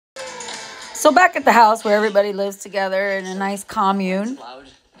So back at the house where everybody lives together in a nice commune. Loud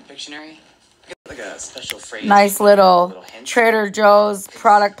dictionary. Like a special phrase. Nice little Trader Joe's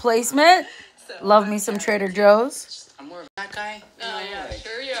product placement. Love me some Trader Joe's. I'm more of that guy. Oh, yeah,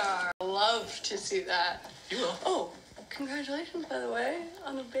 sure you are. Love to see that. You will. Oh, congratulations, by the way,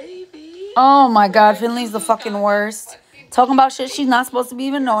 on the baby. Oh my God, Finley's the fucking worst. Talking about shit she's not supposed to be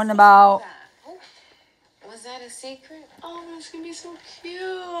even knowing about. Was that a secret? Oh, that's gonna be so cute.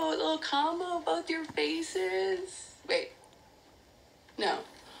 A little combo of both your faces. Wait. No.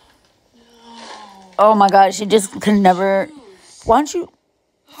 Oh my God, she just can never. Why don't you?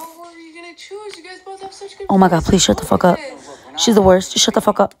 How are you gonna choose? You guys both have such good. Oh my God, please shut the fuck up. She's the worst. Just shut the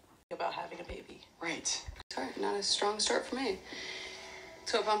fuck up. About having a baby. Right. Sorry, not a strong start for me.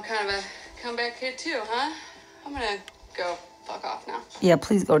 So if I'm kind of a comeback kid too, huh? I'm gonna go fuck off now. Yeah,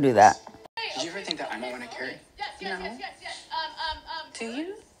 please go do that. Did you ever think that I might want to carry? Yes. Do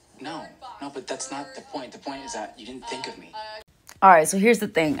you? No, but that's not the point. The point is that you didn't think of me. All right, so here's the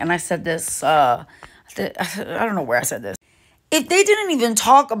thing, and I said this, I don't know where I said this. If they didn't even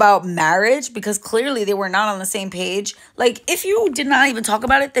talk about marriage, because clearly they were not on the same page, like, if you did not even talk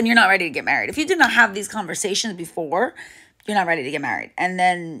about it, then you're not ready to get married. If you did not have these conversations before, you're not ready to get married. And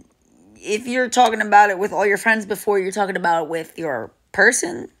then if you're talking about it with all your friends before you're talking about it with your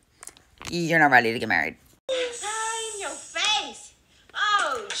person, you're not ready to get married. In your face.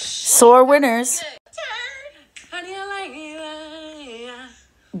 Oh, Sore winners. Honey, I like you.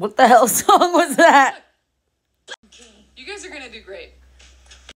 What the hell song was that? You guys are gonna do great.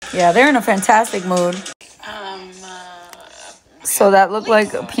 Yeah, they're in a fantastic mood. So that looked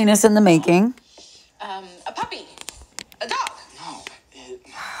like a penis in the making. A puppy. A dog. No.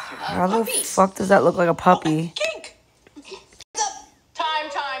 How the fuck does that look like a puppy? Kink.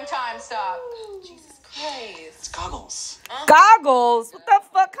 Time, stop. Jesus Christ. It's goggles. Goggles? What the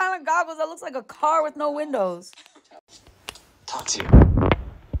fuck kind of goggles? That looks like a car with no windows. Talk to you.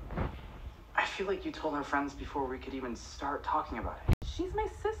 I feel like you told our friends before we could even start talking about it. She's my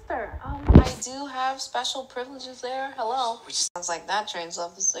sister. I do have special privileges there. Hello. Sounds like that train's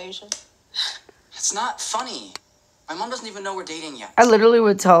left the station. It's not funny. My mom doesn't even know we're dating yet. I literally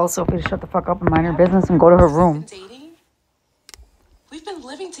would tell Sophie to shut the fuck up and mind her business and go to her room. Dating? We've been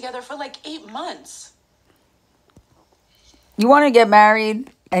living together for like 8 months. You want to get married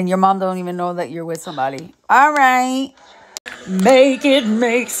and your mom don't even know that you're with somebody. All right. Make it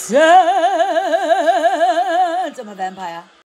make sense. I'm a vampire.